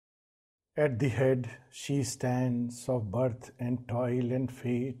At the head she stands of birth and toil and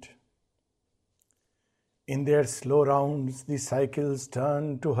fate. In their slow rounds the cycles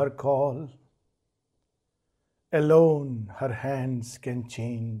turn to her call. Alone her hands can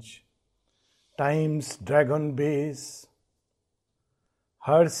change time's dragon base.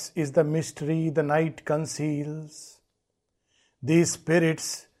 Hers is the mystery the night conceals. The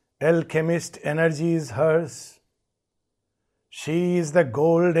spirit's alchemist energy is hers. She is the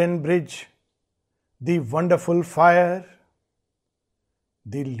golden bridge, the wonderful fire.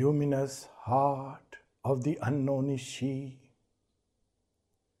 The luminous heart of the unknown is she.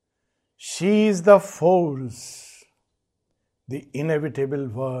 She is the force, the inevitable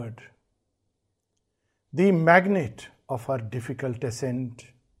word, the magnet of our difficult ascent,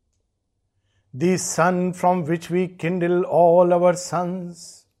 the sun from which we kindle all our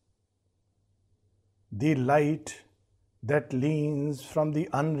suns, the light that leans from the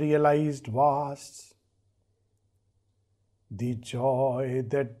unrealized vasts, the joy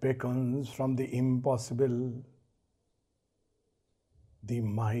that beckons from the impossible, the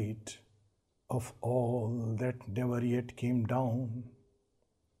might of all that never yet came down.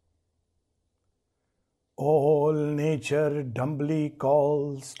 All nature dumbly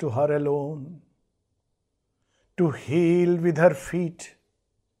calls to her alone, to heal with her feet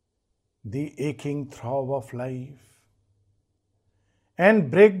the aching throb of life,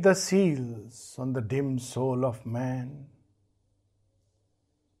 and break the seals on the dim soul of man,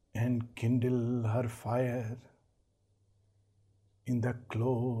 and kindle her fire in the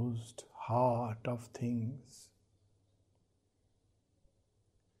closed heart of things.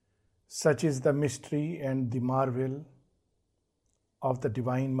 Such is the mystery and the marvel of the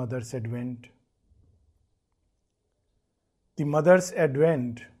Divine Mother's advent. The Mother's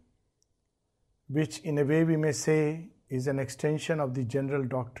advent, which in a way we may say is an extension of the general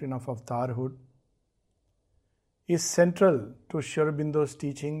doctrine of avatarhood, is central to Sri Aurobindo's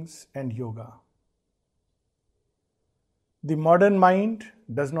teachings and yoga. The modern mind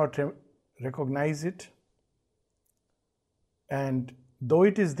does not recognize it, and though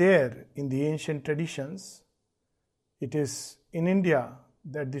it is there in the ancient traditions, it is in India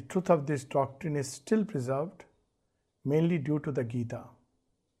that the truth of this doctrine is still preserved, mainly due to the Gita.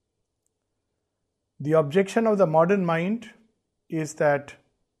 The objection of the modern mind is that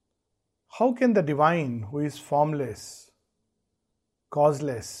how can the divine, who is formless,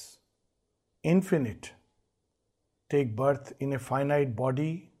 causeless, infinite, take birth in a finite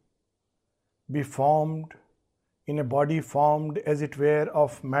body, be formed in a body formed as it were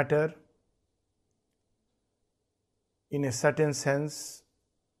of matter? In a certain sense,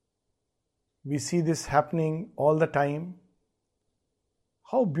 we see this happening all the time.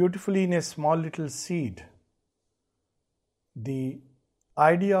 How beautifully in a small little seed, the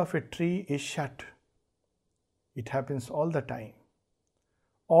idea of a tree is shut. It happens all the time.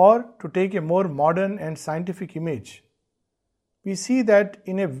 Or to take a more modern and scientific image, we see that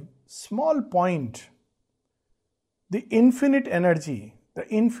in a small point, the infinite energy, the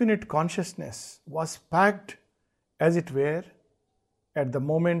infinite consciousness was packed, as it were, at the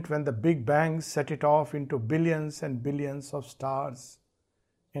moment when the Big Bang set it off into billions and billions of stars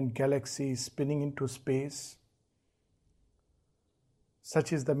and galaxies spinning into space.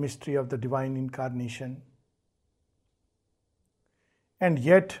 Such is the mystery of the divine incarnation. And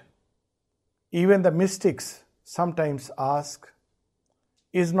yet, even the mystics sometimes ask,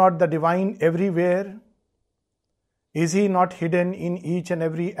 is not the divine everywhere? Is he not hidden in each and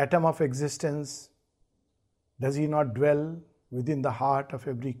every atom of existence? Does he not dwell within the heart of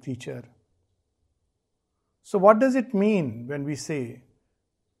every creature? So what does it mean when we say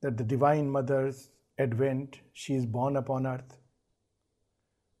that the Divine Mother's advent, she is born upon earth?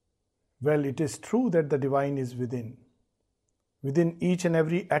 Well, it is true that the divine is within each and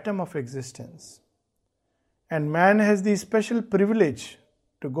every atom of existence. And man has the special privilege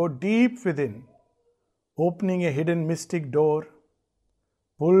to go deep within, opening a hidden mystic door,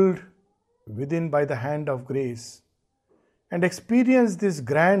 pulled within by the hand of grace, and experience this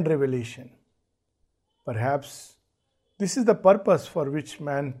grand revelation. Perhaps this is the purpose for which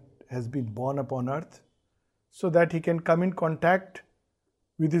man has been born upon earth, so that he can come in contact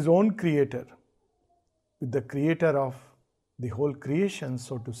with his own creator, with the creator of the whole creation,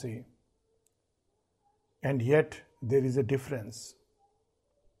 so to say. And yet there is a difference.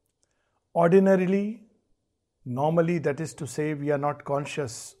 Ordinarily, normally, that is to say, we are not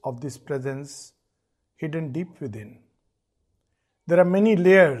conscious of this presence hidden deep within. There are many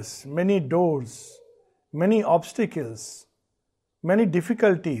layers, many doors, many obstacles, many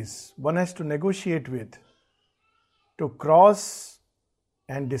difficulties one has to negotiate with to cross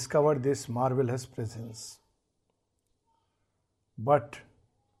and discover this marvelous presence. But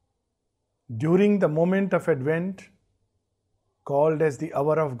during the moment of Advent, called as the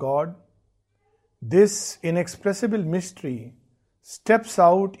hour of God, this inexpressible mystery steps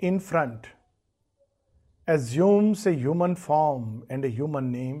out in front, assumes a human form and a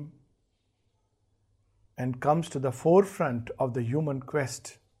human name, and comes to the forefront of the human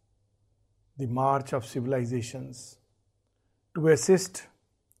quest, the march of civilizations, to assist,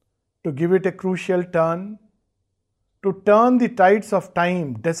 to give it a crucial turn, to turn the tides of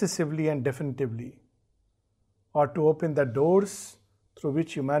time decisively and definitively, or to open the doors through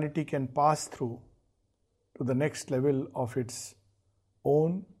which humanity can pass through to the next level of its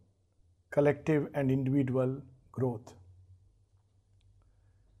own collective and individual growth.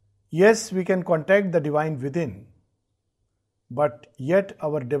 Yes, we can contact the divine within, but yet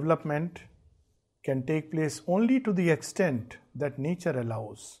our development can take place only to the extent that nature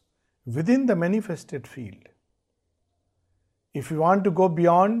allows, within the manifested field. If we want to go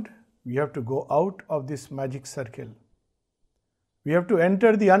beyond, we have to go out of this magic circle. We have to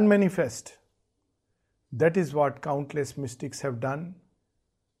enter the unmanifest. That is what countless mystics have done.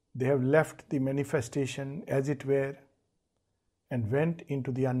 They have left the manifestation as it were and went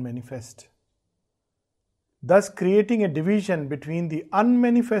into the unmanifest, thus creating a division between the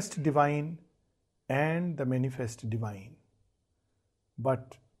unmanifest divine and the manifest divine.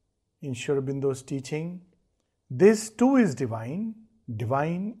 But in Sri Aurobindo's teaching, this too is divine,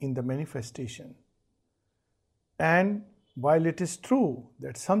 divine in the manifestation. And while it is true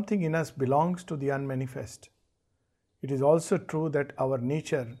that something in us belongs to the unmanifest, it is also true that our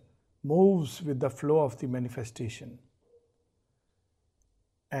nature moves with the flow of the manifestation.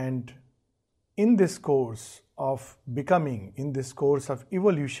 And in this course of becoming, in this course of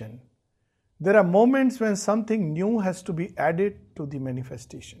evolution, there are moments when something new has to be added to the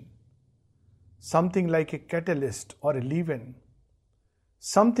manifestation. Something like a catalyst or a leaven,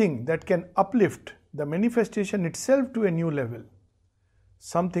 something that can uplift the manifestation itself to a new level,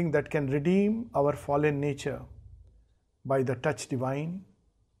 something that can redeem our fallen nature by the touch divine.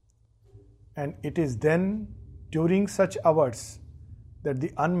 And it is then during such hours that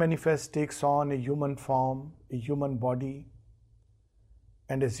the unmanifest takes on a human form, a human body,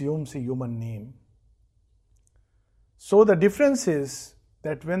 and assumes a human name. So the difference is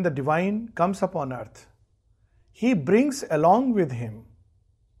that when the divine comes upon earth, he brings along with him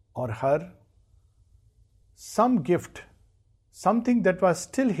or her some gift, something that was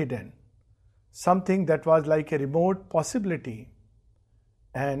still hidden, something that was like a remote possibility,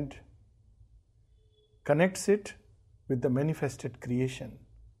 and connects it with the manifested creation.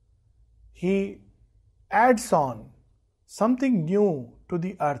 He adds on something new to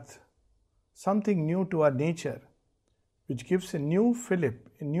the earth, something new to our nature, which gives a new fillip,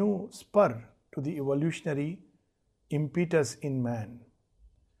 a new spur to the evolutionary impetus in man.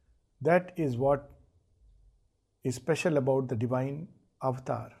 That is what is special about the divine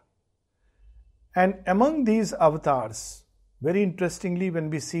avatar. And among these avatars, very interestingly, when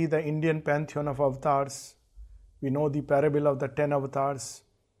we see the Indian pantheon of avatars, we know the parable of the 10 avatars.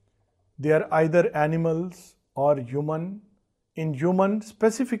 They are either animals or human. In human,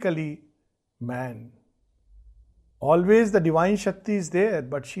 specifically man. Always the divine Shakti is there,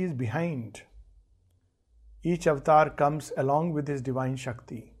 but she is behind. Each avatar comes along with his divine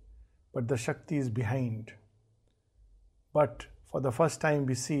Shakti, but the Shakti is behind. But for the first time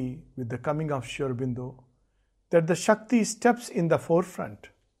we see with the coming of Sri Aurobindo that the Shakti steps in the forefront.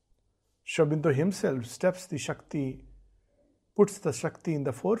 Sri Aurobindo himself steps the Shakti, puts the Shakti in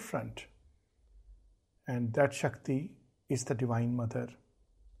the forefront. And that Shakti is the Divine Mother.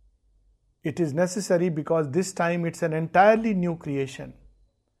 It is necessary because this time it's an entirely new creation,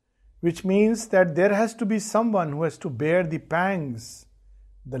 which means that there has to be someone who has to bear the pangs,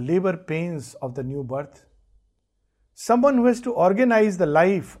 the labor pains of the new birth. Someone who has to organize the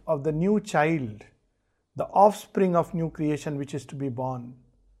life of the new child, the offspring of new creation which is to be born.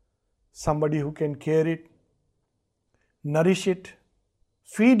 Somebody who can care it, nourish it,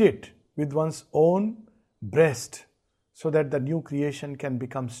 feed it with one's own breast so that the new creation can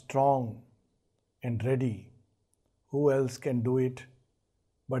become strong and ready. Who else can do it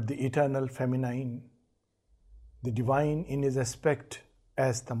but the eternal feminine, the divine in his aspect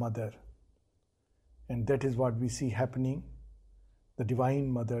as the mother? And that is what we see happening, the Divine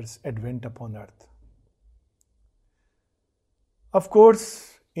Mother's advent upon earth. Of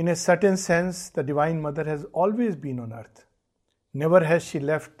course, in a certain sense, the Divine Mother has always been on earth. Never has she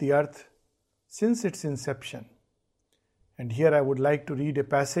left the earth since its inception. And here I would like to read a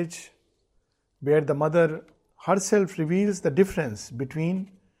passage where the mother herself reveals the difference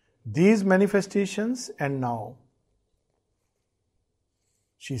between these manifestations and now.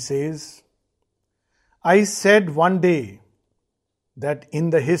 She says, I said one day that in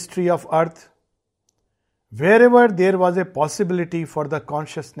the history of earth, wherever there was a possibility for the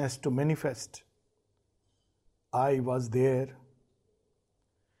consciousness to manifest, I was there.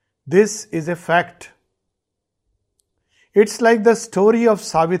 This is a fact. It's like the story of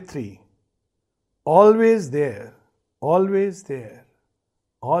Savitri, always there, always there,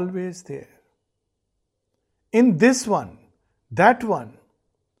 always there. In this one, that one,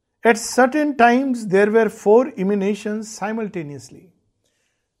 at certain times there were 4 emanations simultaneously.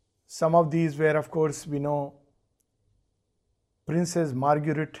 Some of these were, of course, we know, Princess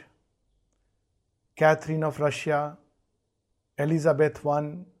Margaret, Catherine of Russia, Elizabeth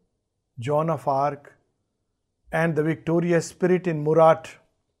I, Joan of Arc, and the victorious spirit in Murat.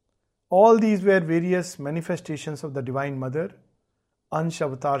 All these were various manifestations of the Divine Mother, Ansh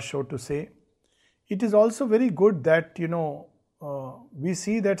Avatar, so to say. It is also very good that, we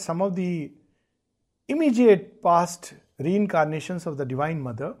see that some of the immediate past reincarnations of the Divine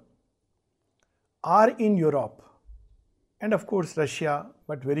Mother are in Europe and of course Russia,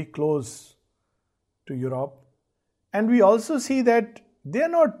 but very close to Europe. And we also see that they are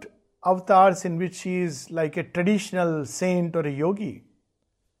not avatars in which she is like a traditional saint or a yogi,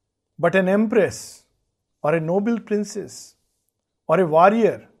 but an empress or a noble princess or a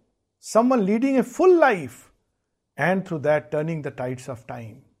warrior, someone leading a full life and through that turning the tides of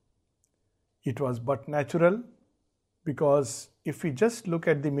time. It was but natural, because if we just look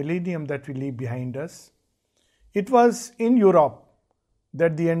at the millennium that we leave behind us, it was in Europe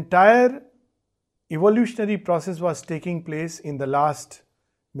that the entire evolutionary process was taking place in the last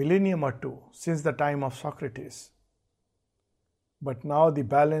millennium or two, since the time of Socrates. But now the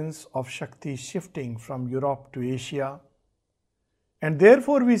balance of Shakti is shifting from Europe to Asia, and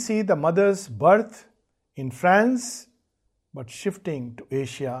therefore we see the mother's birth in France, but shifting to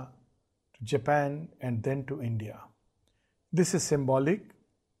Asia, to Japan, and then to India. This is symbolic.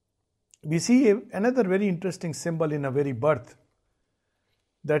 We see another very interesting symbol in her very birth,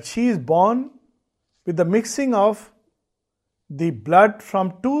 that she is born with the mixing of the blood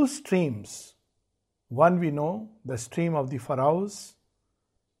from 2 streams. One we know, the stream of the pharaohs,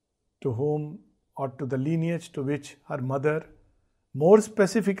 to whom or to the lineage to which her mother, more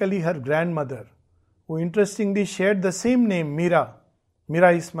specifically her grandmother, who interestingly shared the same name, Mira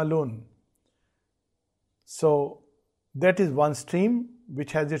Ismailun. So that is one stream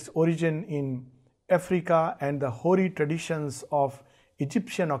which has its origin in Africa and the hoary traditions of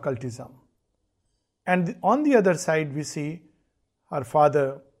Egyptian occultism. And on the other side we see her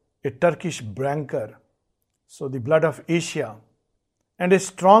father, a Turkish banker, so the blood of Asia, and a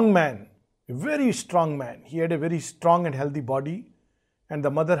strong man, a very strong man. He had a very strong and healthy body, and the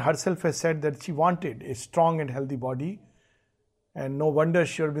mother herself has said that she wanted a strong and healthy body. And no wonder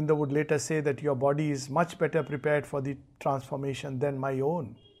Sri Aurobindo would later say that your body is much better prepared for the transformation than my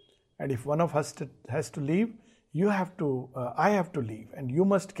own. And if one of us has to leave, I have to leave, and you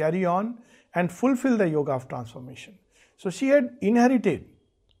must carry on and fulfill the yoga of transformation. So she had inherited,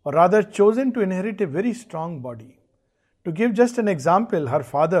 or rather chosen to inherit, a very strong body. To give just an example, her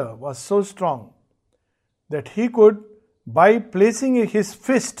father was so strong that he could, by placing his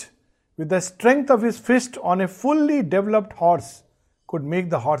fist, with the strength of his fist on a fully developed horse, could make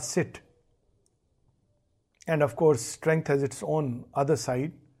the horse sit. And of course, strength has its own other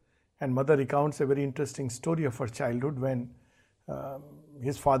side. And mother recounts a very interesting story of her childhood when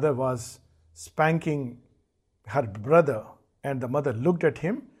his father was spanking her brother, and the mother looked at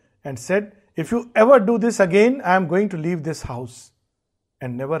him and said, if you ever do this again, I am going to leave this house.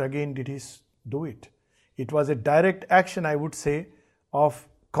 And never again did he do it. It was a direct action, I would say, of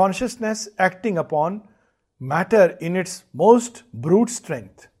consciousness acting upon matter in its most brute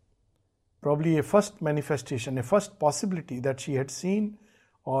strength. Probably a first manifestation, a first possibility that she had seen,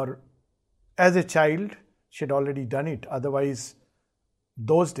 or as a child she had already done it. Otherwise,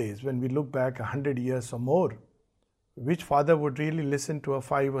 those days, when we look back 100 years or more, which father would really listen to a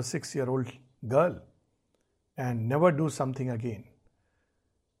 5 or 6 year old girl and never do something again?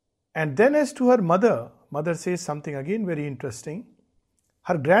 And then as to her mother says something again very interesting.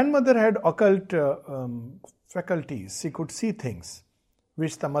 Her grandmother had occult faculties. She could see things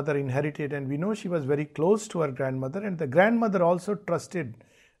which the mother inherited, and we know she was very close to her grandmother, and the grandmother also trusted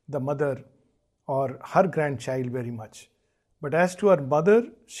the mother or her grandchild very much. But as to her mother,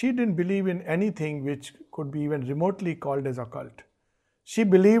 she didn't believe in anything which could be even remotely called as occult. She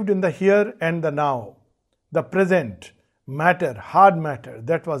believed in the here and the now, the present, matter, hard matter.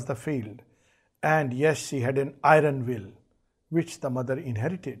 That was the field. And yes, she had an iron will, which the mother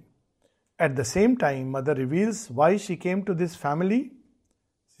inherited. At the same time, mother reveals why she came to this family.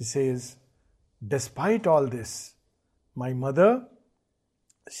 She says, despite all this, my mother,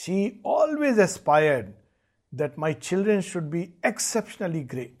 she always aspired that my children should be exceptionally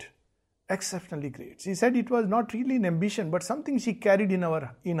great. Exceptionally great. She said it was not really an ambition, but something she carried in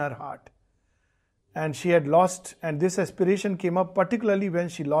her heart. And she had lost, and this aspiration came up particularly when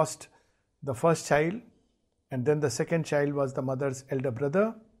she lost the first child, and then the second child was the mother's elder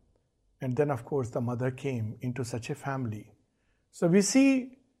brother, and then of course the mother came into such a family. So we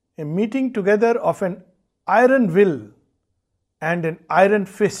see a meeting together of an iron will and an iron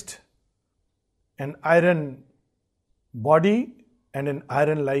fist, an iron body and an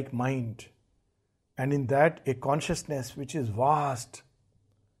iron-like mind, and in that a consciousness which is vast,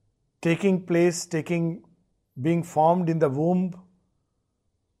 being formed in the womb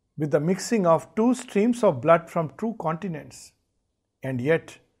with the mixing of two streams of blood from two continents, and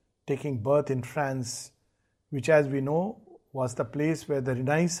yet taking birth in France, which as we know was the place where the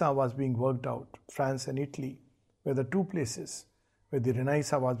Renaissance was being worked out. France and Italy were the two places where the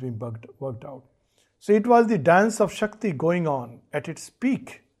Renaissance was being worked out. So it was the dance of Shakti going on at its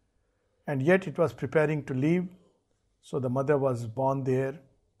peak, and yet it was preparing to leave. So the mother was born there.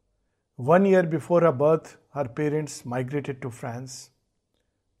 1 year before her birth, her parents migrated to France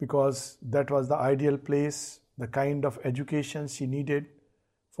because that was the ideal place, the kind of education she needed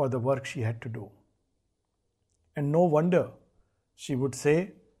for the work she had to do. And no wonder she would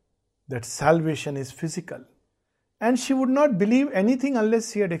say that salvation is physical. And she would not believe anything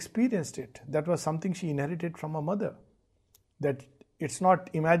unless she had experienced it. That was something she inherited from her mother. That it's not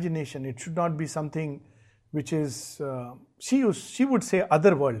imagination, it should not be something which is, she would say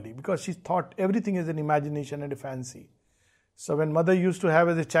otherworldly, because she thought everything is an imagination and a fancy. So when mother used to have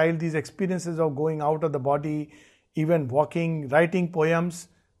as a child these experiences of going out of the body, even walking, writing poems,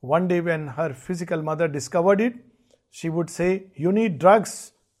 one day when her physical mother discovered it, she would say, you need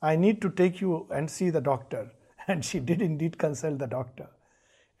drugs, I need to take you and see the doctor. And she did indeed consult the doctor.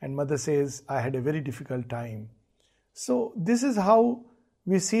 And mother says, I had a very difficult time. So this is how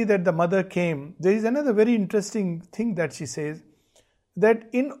we see that the mother came. There is another very interesting thing that she says, that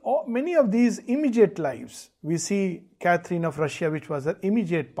in many of these immediate lives, we see Catherine of Russia, which was her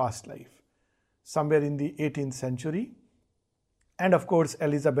immediate past life, somewhere in the 18th century. And of course,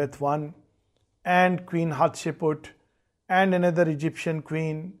 Elizabeth I, and Queen Hatshepsut, and another Egyptian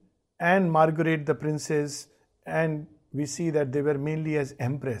queen, and Margaret the princess, and we see that they were mainly as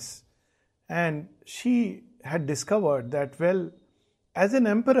empress. And she had discovered that, well, as an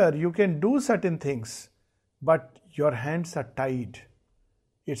emperor, you can do certain things, but your hands are tied.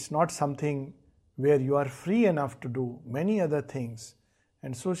 It's not something where you are free enough to do many other things.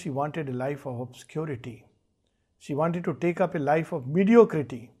 And so she wanted a life of obscurity. She wanted to take up a life of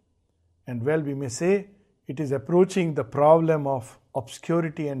mediocrity. And well, we may say it is approaching the problem of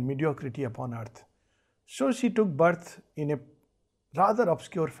obscurity and mediocrity upon earth. So she took birth in a rather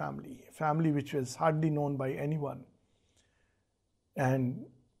obscure family, a family which was hardly known by anyone. And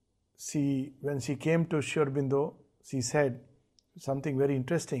when she came to Sri Aurobindo, she said something very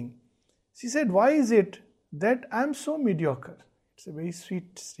interesting. She said, why is it that I am so mediocre? It's a very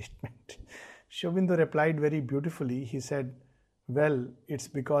sweet statement. Sri Aurobindo replied very beautifully. He said, well, it's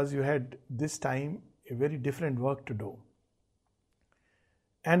because you had this time a very different work to do.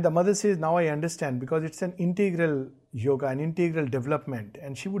 And the mother says, now I understand, because it's an integral yoga, an integral development.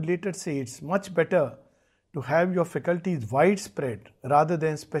 And she would later say it's much better to have your faculties widespread rather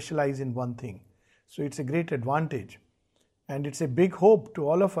than specialize in one thing. So it's a great advantage. And it's a big hope to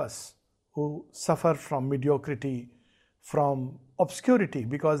all of us who suffer from mediocrity, from obscurity,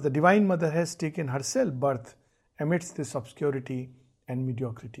 because the Divine Mother has taken herself birth amidst this obscurity and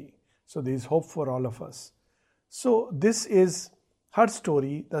mediocrity. So there is hope for all of us. So this is her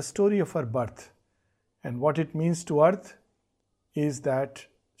story, the story of her birth. And what it means to earth is that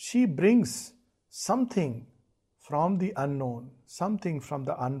she brings something from the unknown, something from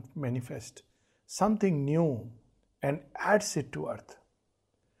the unmanifest, something new, and adds it to earth.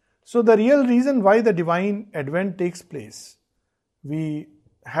 So the real reason why the divine advent takes place, we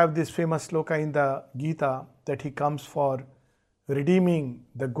have this famous sloka in the Gita that he comes for redeeming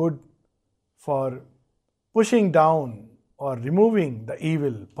the good, for pushing down or removing the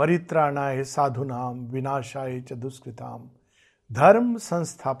evil, paritranaye sadhunam vinashaye cha duskritam dharma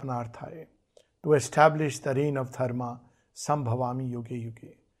sansthapanarthaye, to establish the reign of dharma sambhavami yuge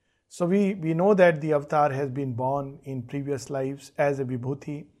yuge. So we know that the avatar has been born in previous lives as a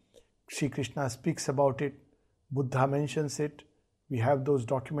vibhuti. Sri Krishna speaks about it, Buddha mentions it, We have those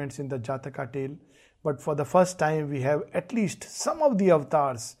documents in the Jataka tale, but for the first time we have at least some of the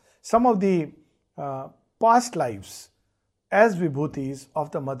avatars, some of the past lives as Vibhutis of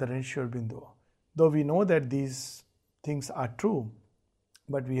the Mother and Sri Aurobindo. Though we know that these things are true,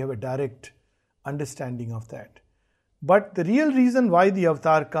 but we have a direct understanding of that. But the real reason why the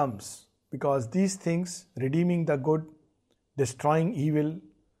avatar comes, because these things, redeeming the good, destroying evil,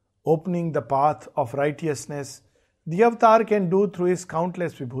 opening the path of righteousness, the avatar can do through his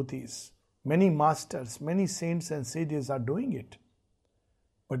countless Vibhutis. Many masters, many saints and sages are doing it.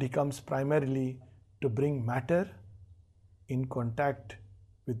 But he comes primarily to bring matter in contact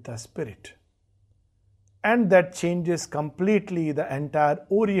with the spirit. And that changes completely the entire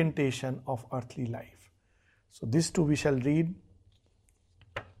orientation of earthly life. So this too we shall read.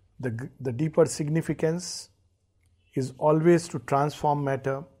 The deeper significance is always to transform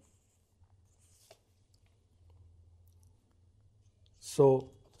matter. So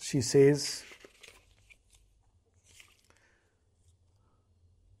she says,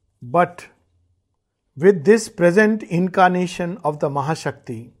 but with this present incarnation of the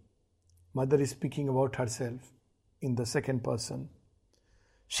Mahashakti, Mother is speaking about herself in the second person.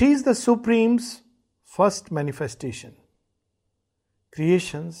 She is the Supreme's first manifestation,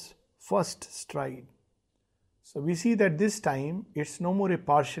 creation's first stride. So we see that this time it's no more a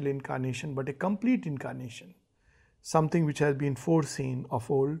partial incarnation but a complete incarnation, something which has been foreseen of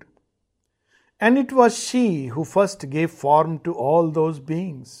old. And it was she who first gave form to all those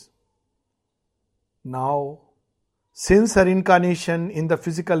beings. Now, since her incarnation in the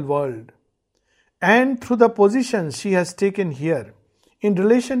physical world, and through the position she has taken here in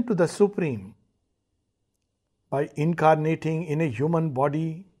relation to the Supreme, by incarnating in a human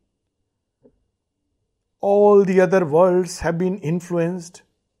body, all the other worlds have been influenced,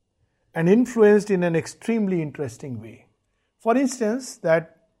 and influenced in an extremely interesting way. For instance,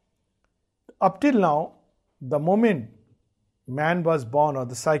 that up till now, the moment man was born or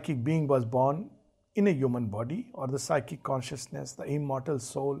the psychic being was born in a human body, or the psychic consciousness, the immortal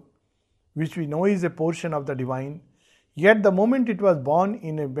soul, which we know is a portion of the divine, yet the moment it was born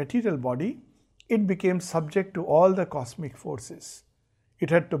in a material body, it became subject to all the cosmic forces. It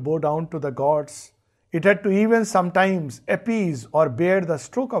had to bow down to the gods. It had to even sometimes appease or bear the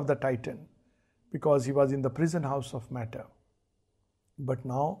stroke of the Titan, because he was in the prison house of matter. But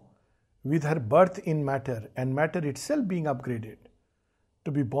now, with her birth in matter and matter itself being upgraded,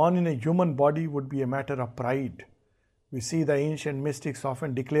 to be born in a human body would be a matter of pride. We see the ancient mystics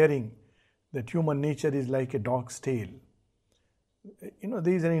often declaring that human nature is like a dog's tail.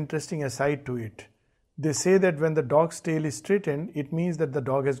 There is an interesting aside to it. They say that when the dog's tail is straightened, it means that the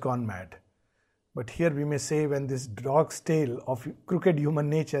dog has gone mad. But here we may say when this dog's tail of crooked human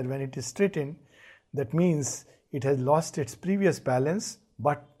nature, when it is straightened, that means it has lost its previous balance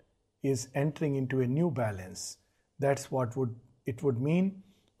but is entering into a new balance. That's what it would mean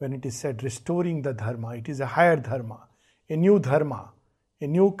when it is said restoring the dharma. It is a higher dharma, a new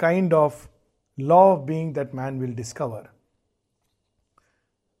kind of law of being that man will discover.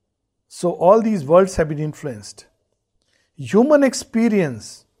 So all these worlds have been influenced. Human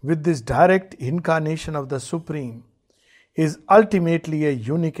experience with this direct incarnation of the Supreme is ultimately a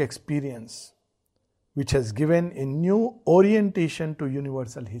unique experience which has given a new orientation to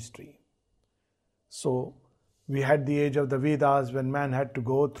universal history. So we had the age of the Vedas when man had to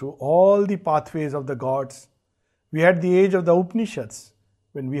go through all the pathways of the gods. We had the age of the Upanishads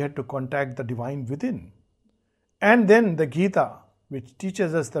when we had to contact the divine within. And then the Gita, which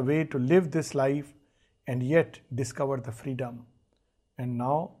teaches us the way to live this life and yet discover the freedom. And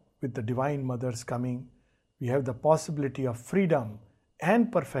now, with the Divine Mother's coming, we have the possibility of freedom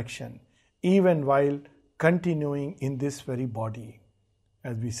and perfection, even while continuing in this very body.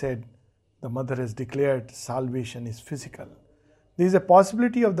 As we said, the Mother has declared salvation is physical. There is a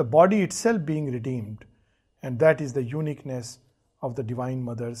possibility of the body itself being redeemed, and that is the uniqueness of the Divine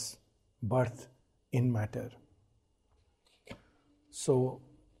Mother's birth in matter. So,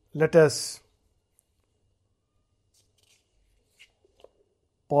 let us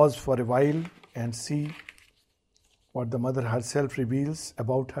pause for a while and see what the Mother herself reveals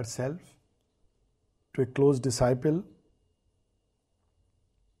about herself to a close disciple.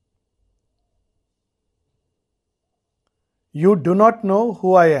 You do not know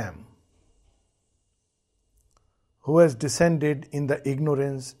who I am, who has descended in the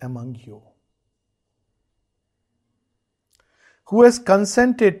ignorance among you, who has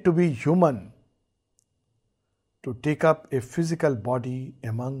consented to be human, to take up a physical body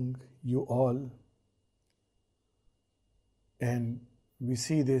among you all. And we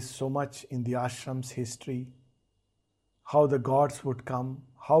see this so much in the ashram's history. how the gods would come,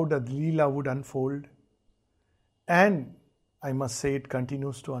 how the Leela would unfold. And I must say it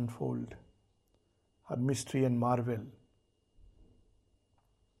continues to unfold. Her mystery and marvel.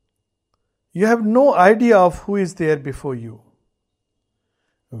 You have no idea of who is there before you.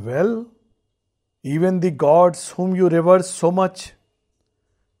 Well, even the gods whom you revere so much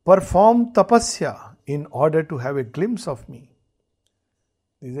perform tapasya in order to have a glimpse of me.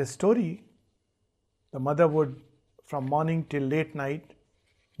 There is a story. The mother would, from morning till late night,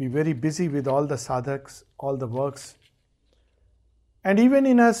 be very busy with all the sadhaks, all the works. And even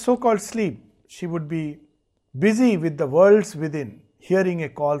in her so-called sleep, she would be busy with the worlds within, hearing a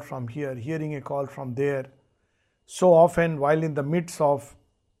call from here, hearing a call from there. So often, while in the midst of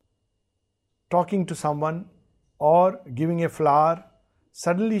talking to someone or giving a flower,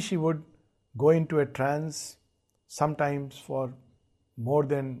 suddenly she would go into a trance, sometimes for more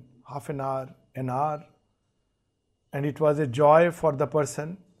than half an hour, and it was a joy for the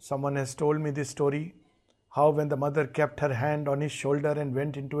person. Someone has told me this story, how when the mother kept her hand on his shoulder and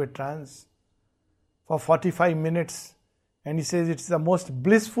went into a trance for 45 minutes, and he says it's the most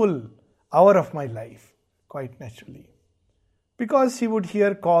blissful hour of my life, quite naturally. Because she would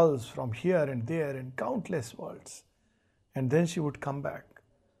hear calls from here and there and countless worlds, and then she would come back.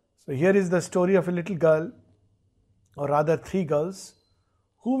 So here is the story of a little girl, or rather 3 girls,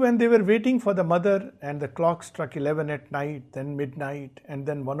 who when they were waiting for the mother and the clock struck 11 at night, then midnight, and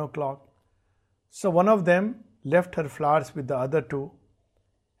then 1 o'clock. So one of them left her flowers with the other 2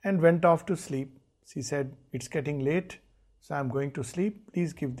 and went off to sleep. She said, it's getting late, so I'm going to sleep.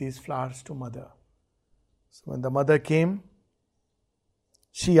 Please give these flowers to mother. So when the mother came,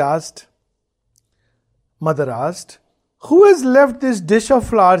 mother asked, who has left this dish of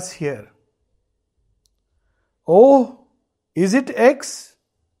flowers here? Oh, is it X?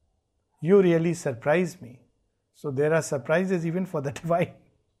 You really surprise me. So there are surprises even for the divine.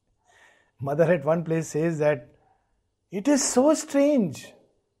 Mother at one place says that it is so strange.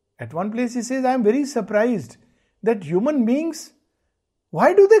 At one place he says, I am very surprised that human beings,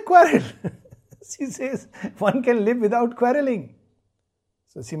 why do they quarrel? She says, one can live without quarreling.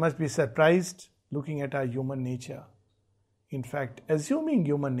 So she must be surprised looking at our human nature. In fact, assuming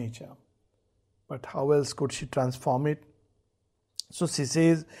human nature. But how else could she transform it? So she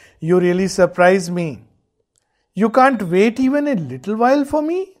says, you really surprise me. You can't wait even a little while for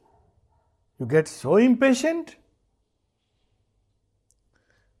me? You get so impatient?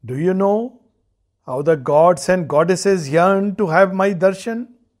 Do you know how the gods and goddesses yearn to have my darshan?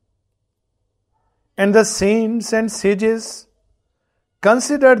 And the saints and sages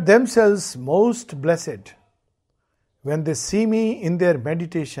consider themselves most blessed when they see me in their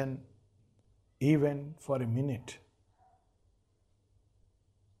meditation, even for a minute.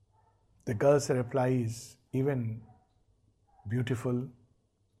 The girl's reply is even beautiful.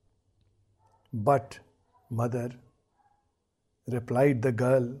 But, mother, replied the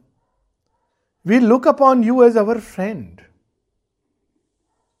girl, we look upon you as our friend.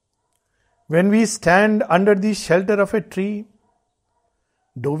 When we stand under the shelter of a tree,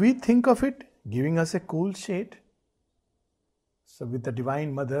 do we think of it giving us a cool shade? So with the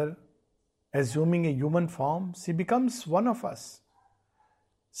Divine Mother assuming a human form, she becomes one of us.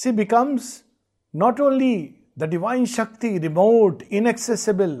 She becomes not only the Divine Shakti, remote,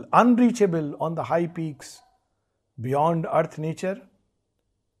 inaccessible, unreachable on the high peaks beyond earth nature,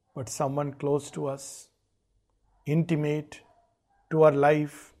 but someone close to us, intimate to our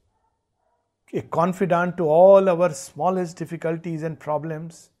life, a confidant to all our smallest difficulties and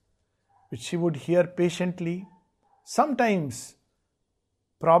problems, which she would hear patiently. Sometimes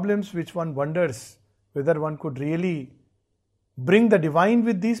problems which one wonders whether one could really bring the divine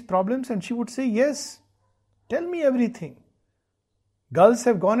with these problems, and she would say, yes, tell me everything. Girls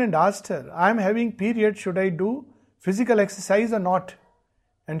have gone and asked her, I am having period, should I do physical exercise or not?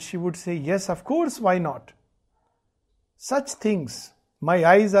 And she would say, yes, of course, why not? Such things, my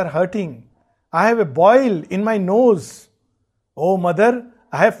eyes are hurting, I have a boil in my nose, oh mother,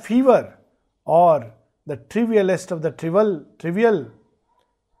 I have fever. Or the trivialest of the trivial.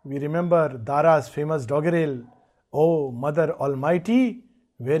 We remember Dara's famous doggerel, oh Mother Almighty,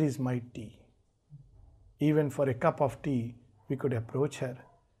 where is my tea? Even for a cup of tea, we could approach her,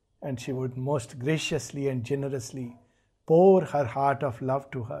 and she would most graciously and generously pour her heart of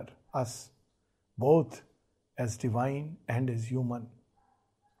love to us, both as divine and as human.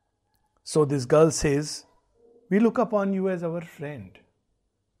 So this girl says, we look upon you as our friend.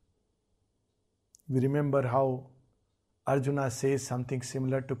 We remember how Arjuna says something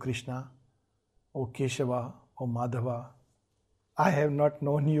similar to Krishna, O Keshava, O Madhava, I have not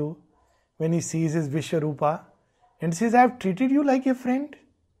known you. When he sees his Vishwarupa and says, I have treated you like a friend.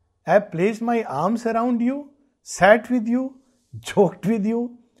 I have placed my arms around you, sat with you, joked with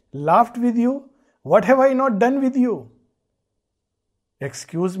you, laughed with you. What have I not done with you?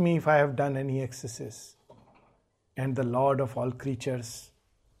 Excuse me if I have done any excesses. And the Lord of all creatures,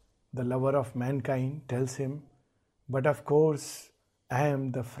 the lover of mankind, tells him, but of course, I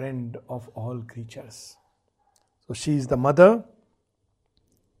am the friend of all creatures. So she is the mother.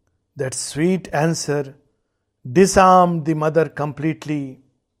 That sweet answer disarmed the mother completely,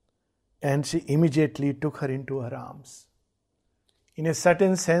 and she immediately took her into her arms. In a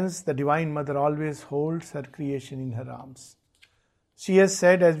certain sense, the Divine Mother always holds her creation in her arms. She has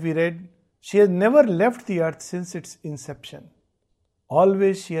said, as we read, she has never left the earth since its inception.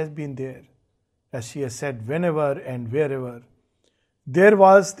 Always she has been there. As she has said, whenever and wherever there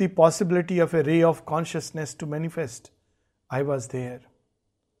was the possibility of a ray of consciousness to manifest, I was there.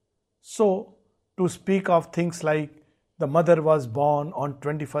 So, to speak of things like the mother was born on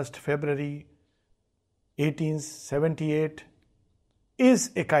 21st February 1878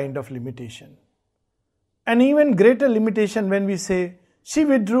 is a kind of limitation. An even greater limitation when we say, she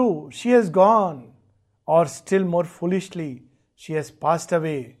withdrew, she has gone, or still more foolishly, she has passed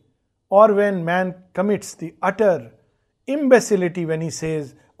away, or when man commits the utter imbecility when he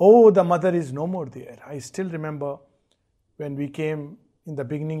says, oh, the mother is no more there. I still remember when we came in the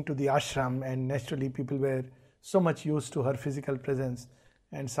beginning to the ashram, and naturally people were so much used to her physical presence,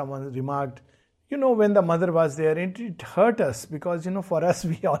 and someone remarked, when the mother was there, it hurt us because, for us,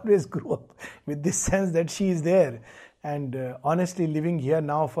 we always grew up with this sense that she is there. And honestly, living here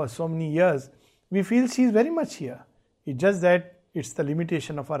now for so many years, we feel she is very much here. It's just that it's the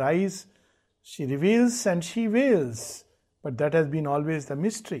limitation of our eyes. She reveals and she veils. But that has been always the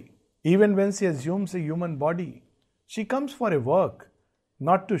mystery. Even when she assumes a human body, she comes for a work,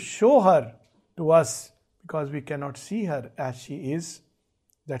 not to show her to us because we cannot see her as she is.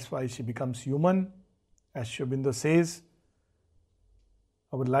 That's why she becomes human. As Sri Aurobindo says,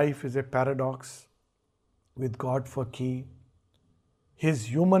 our life is a paradox with God for key. His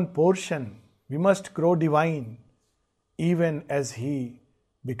human portion, we must grow divine even as He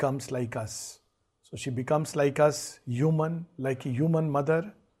becomes like us. So she becomes like us, human, like a human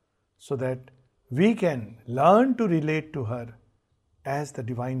mother, so that we can learn to relate to her as the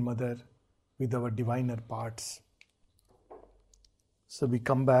Divine Mother with our diviner parts. So we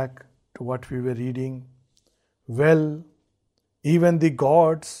come back to what we were reading. Well, even the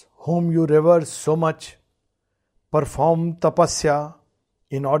gods whom you revere so much perform tapasya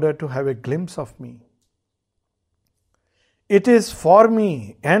in order to have a glimpse of me. It is for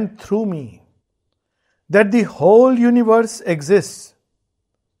me and through me that the whole universe exists,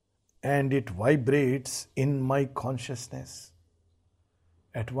 and it vibrates in my consciousness.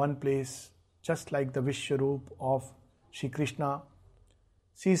 At one place, just like the Vishwarup of Shri Krishna,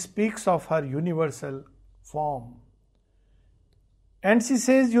 she speaks of her universal form. And she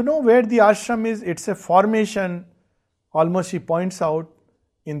says, where the ashram is, it's a formation, almost she points out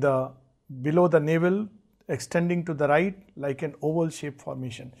below the navel, extending to the right like an oval shaped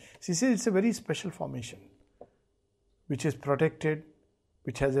formation. She says it's a very special formation, which is protected,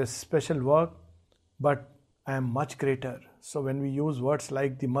 which has a special work, but I am much greater. So when we use words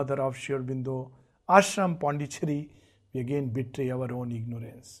like the mother of Sri Aurobindo, ashram Pondicherry, we again betray our own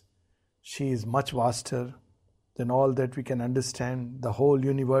ignorance. She is much vaster than all that we can understand. The whole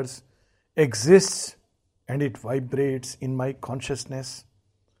universe exists and it vibrates in my consciousness.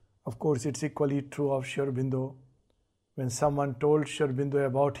 Of course, it's equally true of Sri Aurobindo. When someone told Sri Aurobindo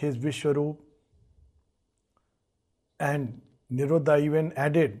about his Vishwarup, and Nirodha even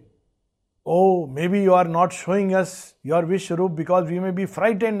added, oh, maybe you are not showing us your Vishwarup because we may be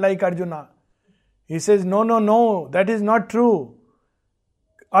frightened like Arjuna. He says, no, that is not true.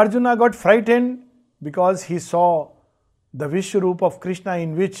 Arjuna got frightened because he saw the Vishwarup of Krishna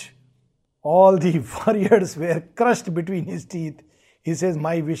in which all the warriors were crushed between his teeth. He says,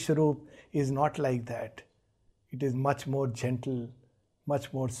 my Vishwarup is not like that. It is much more gentle,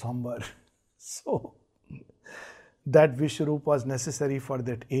 much more somber. So, that Vishwarup was necessary for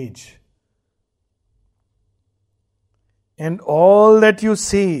that age. And all that you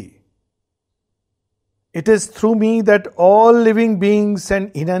see, it is through me that all living beings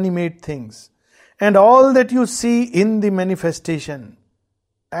and inanimate things, and all that you see in the manifestation,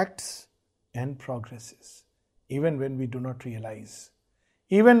 acts and progresses, even when we do not realize.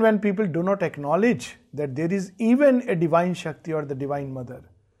 Even when people do not acknowledge that there is even a divine Shakti or the Divine Mother,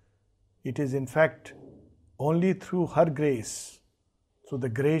 it is in fact only through her grace, through the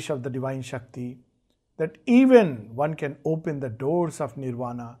grace of the Divine Shakti, that even one can open the doors of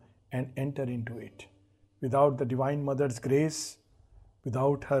Nirvana and enter into it. Without the Divine Mother's grace,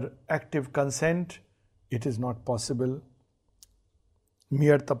 without her active consent, it is not possible.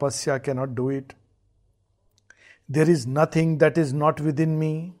 Mere tapasya cannot do it. There is nothing that is not within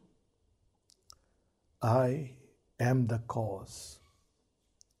me. I am the cause.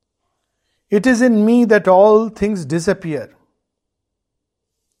 It is in me that all things disappear.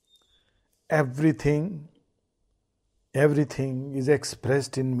 Everything is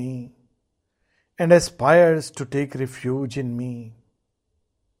expressed in me and aspires to take refuge in me.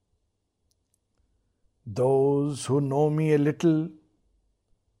 Those who know me a little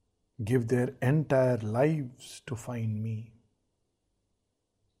give their entire lives to find me.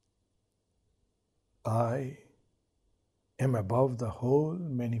 I am above the whole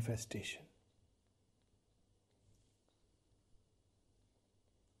manifestation.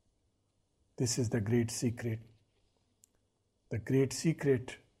 This is the great secret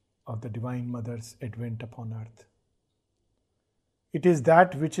of the Divine Mother's advent upon earth. It is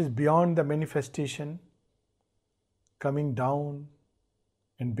that which is beyond the manifestation, coming down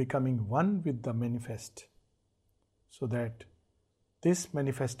and becoming one with the manifest, so that this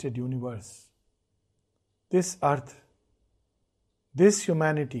manifested universe, this earth, this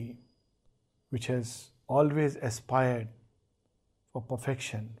humanity, which has always aspired for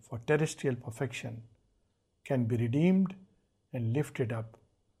perfection, for terrestrial perfection, can be redeemed and lifted up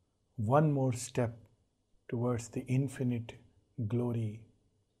one more step towards the infinite glory,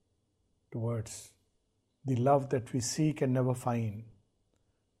 towards the love that we seek and never find,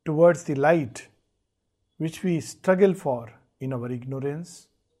 towards the light which we struggle for in our ignorance,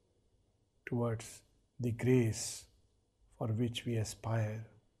 towards the grace for which we aspire,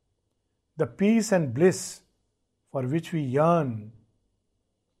 the peace and bliss for which we yearn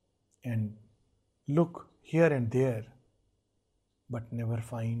and look here and there, but never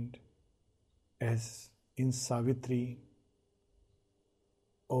find, as in Savitri.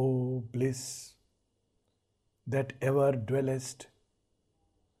 O bliss that ever dwellest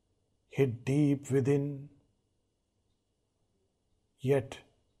hid deep within, yet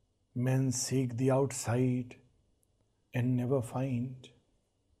men seek the outside and never find.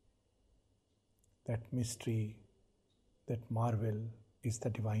 That mystery, that marvel is the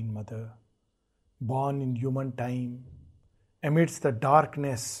Divine Mother, born in human time, amidst the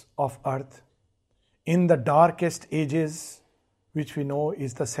darkness of earth, in the darkest ages, which we know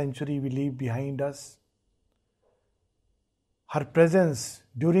is the century we leave behind us. Her presence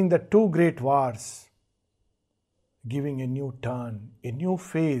during the two great wars, giving a new turn, a new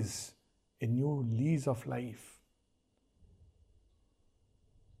phase, a new lease of life.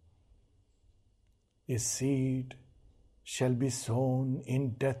 A seed shall be sown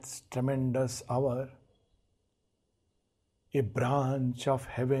in death's tremendous hour, a branch of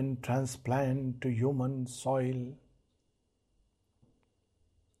heaven transplant to human soil,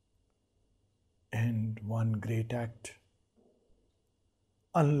 and one great act,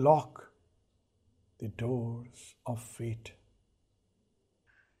 unlock the doors of fate.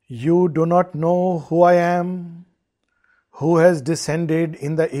 You do not know who I am, who has descended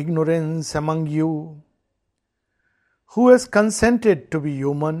in the ignorance among you, who has consented to be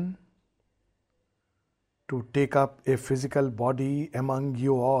human, to take up a physical body among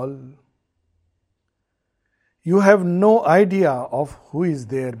you all. You have no idea of who is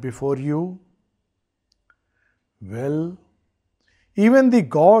there before you. Well, even the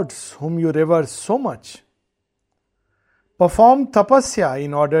gods whom you revere so much perform tapasya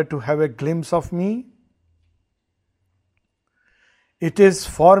in order to have a glimpse of me. It is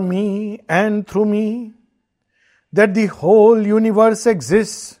for me and through me that the whole universe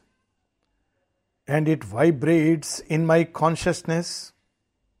exists, and it vibrates in my consciousness.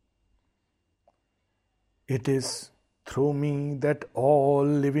 It is through me that all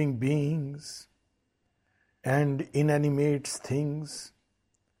living beings and inanimate things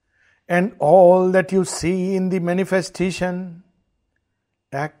and all that you see in the manifestation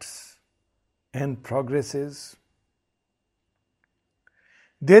acts and progresses.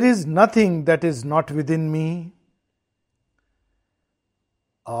 There is nothing that is not within me.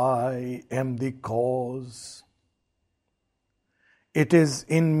 I am the cause. It is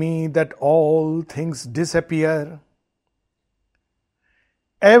in me that all things disappear.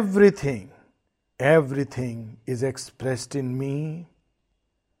 Everything is expressed in me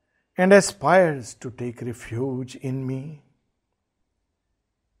and aspires to take refuge in me.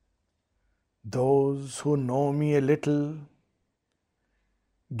 Those who know me a little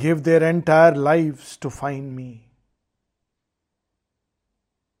give their entire lives to find me.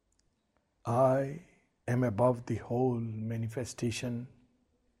 I am above the whole manifestation.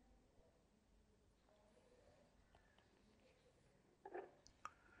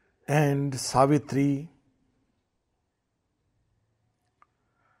 and Savitri.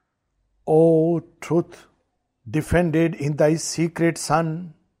 O truth, defended in thy secret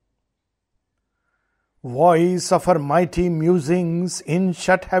sun, voice of her mighty musings in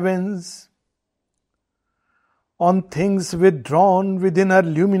shut heavens, on things withdrawn within her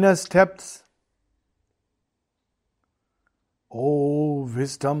luminous depths. O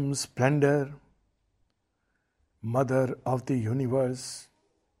wisdom's splendor, mother of the universe,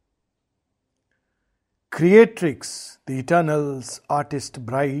 creatrix, the eternal's artist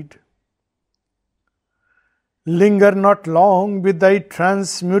bride, linger not long with thy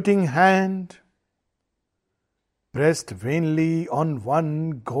transmuting hand, pressed vainly on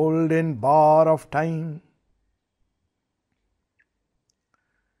one golden bar of time,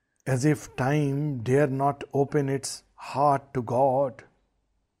 as if time dare not open its heart to God.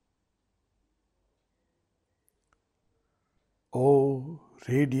 O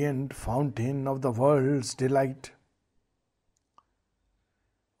radiant fountain of the world's delight,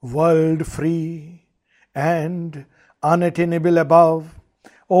 world free and unattainable above,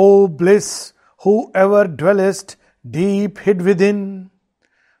 O bliss, who ever dwellest deep hid within,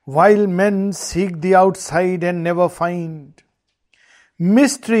 while men seek the outside and never find,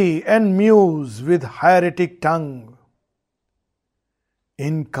 mystery and muse with hieratic tongue,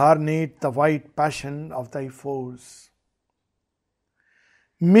 incarnate the white passion of thy force.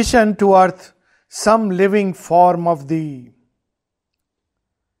 Mission to earth some living form of thee,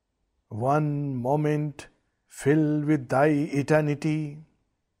 one moment fill with thy eternity,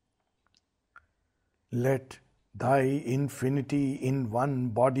 let thy infinity in one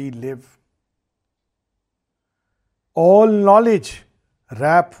body live. All knowledge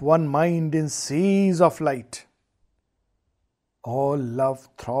wrap one mind in seas of light, all love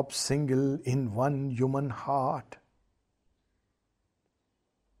throb single in one human heart.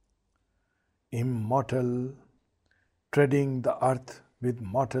 Immortal, treading the earth with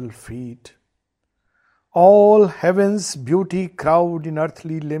mortal feet, all heaven's beauty crowd in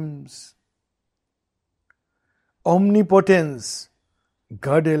earthly limbs. Omnipotence,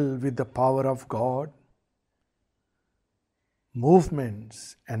 girdle with the power of God,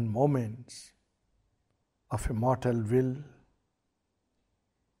 movements and moments of immortal will,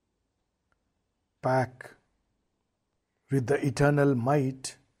 pack with the eternal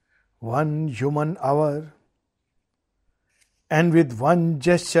might one human hour, and with one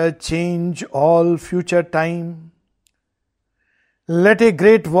gesture change all future time. Let a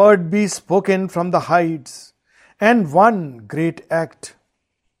great word be spoken from the heights, and one great act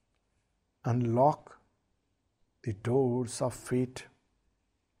unlock the doors of fate.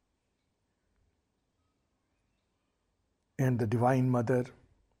 And the Divine Mother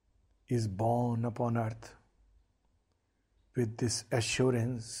is born upon earth with this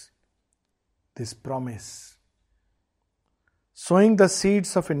assurance, this promise, sowing the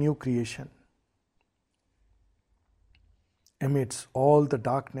seeds of a new creation amidst all the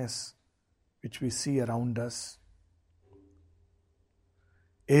darkness which we see around us.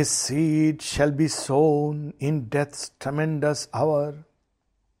 A seed shall be sown in death's tremendous hour,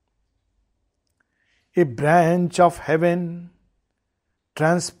 a branch of heaven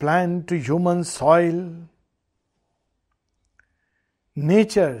transplant to human soil.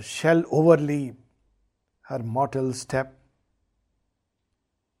 Nature shall overleap her mortal step.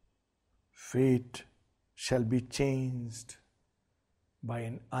 Fate shall be changed by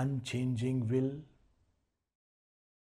an unchanging will.